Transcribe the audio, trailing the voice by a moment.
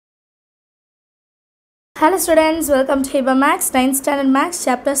Hello students, welcome to Hiba Max 9th Standard Max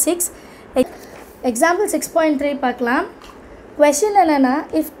Chapter 6 Example 6.3 பார்க்கலாம். Question என்னன்னா,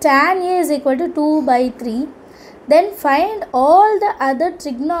 if tan A is equal to 2 by 3 then find all the other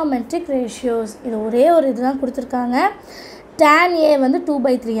trigonometric ratios. இது ஒரே ஒரு இதுதான் கொடுத்திருக்காங்க. tan A வந்து 2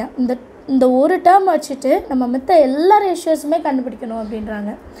 by 3 இந்த ஒரு term வச்சிட்டு நம்ம மத்த எல்லா ரேஷியோஸுமே கண்டுபிடிக்கணும்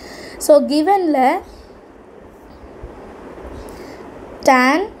அப்படின்றாங்க. So givenல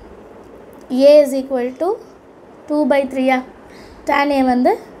tan A is equal to 2 by 3 tan A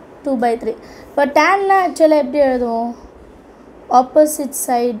வந்து 2 by 3 இப்போ tan actually எப்படி எழுதுவோம் opposite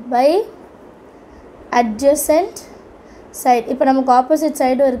side by adjacent side இப்போ நமக்கு opposite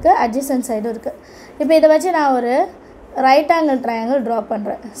side இருக்கு adjacent side இருக்கு இப்போ இதை வச்சு நான் ஒரு right angle triangle draw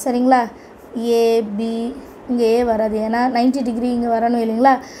பண்ணுறேன் சரிங்களா AB இங்கே A வராது ஏன்னா 90 degree இங்கே வரணும்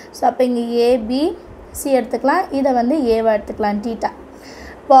இல்லைங்களா ஸோ அப்போ இங்கே AB C எடுத்துக்கலாம் இதை வந்து Aவை எடுத்துக்கலாம் theta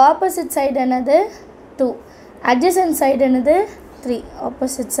இப்போ opposite side என்னது 2 adjacent side என்னது 3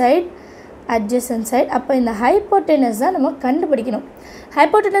 opposite side adjacent side அப்போ இந்த hypotenuse தான் நம்ம கண்டுபிடிக்கணும்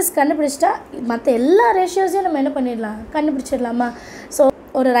hypotenuse கண்டுபிடிச்சிட்டா மற்ற எல்லா ரேஷியோஸையும் நம்ம என்ன பண்ணிடலாம் கண்டுபிடிச்சிடலாமா ஸோ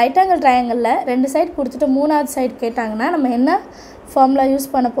ஒரு ரைட் ஆங்கிள் ட்ரையாங்கிளில் ரெண்டு சைடு கொடுத்துட்டு மூணாவது சைடு கேட்டாங்கன்னா நம்ம என்ன ஃபார்முலா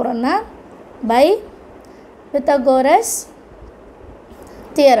யூஸ் பண்ண போகிறோம்னா பை பித்தகோரஸ்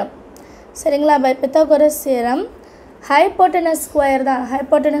தியரம் சரிங்களா by Pythagoras theorem hypotenuse square தான்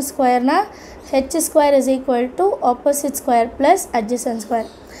hypotenuse square na h square is equal to opposite square plus adjacent square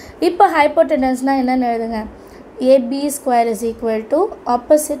இப்போ hypotenuse na என்ன எழுதுங்க AB square is equal to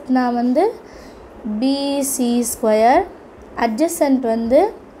opposite na வந்து BC square adjacent வந்து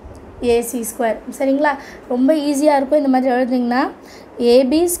AC square சரிங்களா ரொம்ப ஈஸியாக இருக்கும் இந்த மாதிரி எழுதுனீங்கன்னா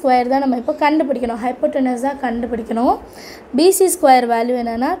AB square தான் நம்ம இப்போ கண்டுபிடிக்கணும் hypotenuse தான் கண்டுபிடிக்கணும் BC square வேல்யூ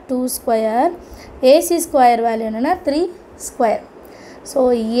என்னன்னா 2 square AC square value என்னன்னா 3 square so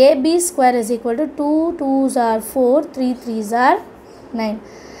AB square is equal to 2 2s are 4 3 3s are 9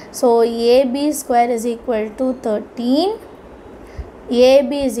 so AB square is equal to 13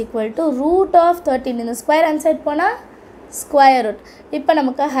 AB is equal to root of 13 இந்த square anside போனா square root இப்போ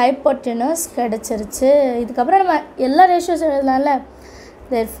நமக்கு hypotenuse கிடைச்சிருச்சு இதுக்கப்புறம் நம்ம எல்லா ratios எழுதலாம்ல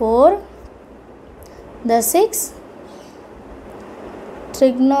therefore the six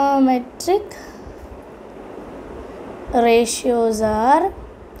trigonometric ratios are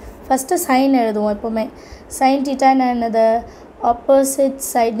first sin எழுதுவோம் எப்பவுமே sin theta என்னது opposite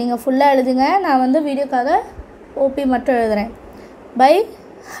side நீங்க ஃபுல்லா எழுதுங்க நான் வந்து வீடியோக்காக OP மட்டும் எழுதுறேன் by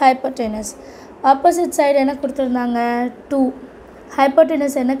hypotenuse opposite side என்ன கொடுத்திருந்தாங்க 2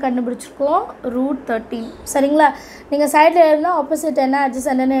 hypotenuse என்ன கண்டுபிடிச்சிருக்கோம் √13 சரிங்களா நீங்க சைடுல எழுதுனா opposite என்ன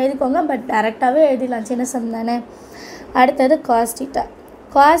adjacent என்ன எழுதிக்கோங்க பட் டைரக்டாவே எழுதிடலாம் சின்ன சம் தானே அடுத்து cos theta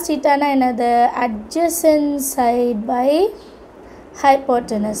cos theta na என்னது adjacent side by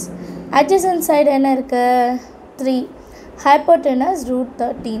hypotenuse adjacent side என்ன இருக்கு 3 hypotenuse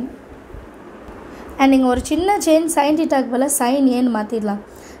 √13 and நீங்க ஒரு சின்ன change sin theta க்கு பதிலா sin a ன்னு மாத்திடலாம்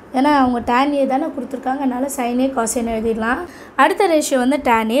ஏனா அவங்க tan a தான கொடுத்திருக்காங்க அதனால sin a cos a ன்னு எழுதிடலாம் அடுத்த ரேஷியோ வந்து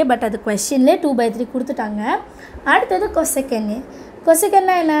tan a பட் அது क्वेश्चनல 2/3 கொடுத்துட்டாங்க அடுத்து cosecant a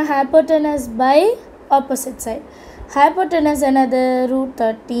cosecant என்ன hypotenuse by opposite side hypotenuse என்னது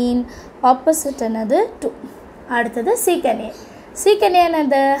 √13 opposite என்னது 2 அடுத்து secant a secant a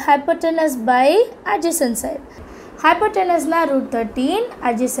என்னது hypotenuse by adjacent side hypotenuse na √13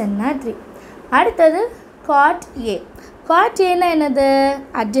 adjacent na 3 அடுத்து cot a cot a na என்னது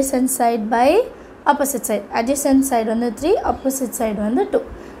adjacent side by opposite side adjacent side வந்து 3 opposite side வந்து 2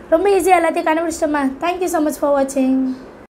 ரொம்ப ஈஸியா எல்லாத்தையும் கண்டுபிடிச்சிட்டோமா thank you so much for watching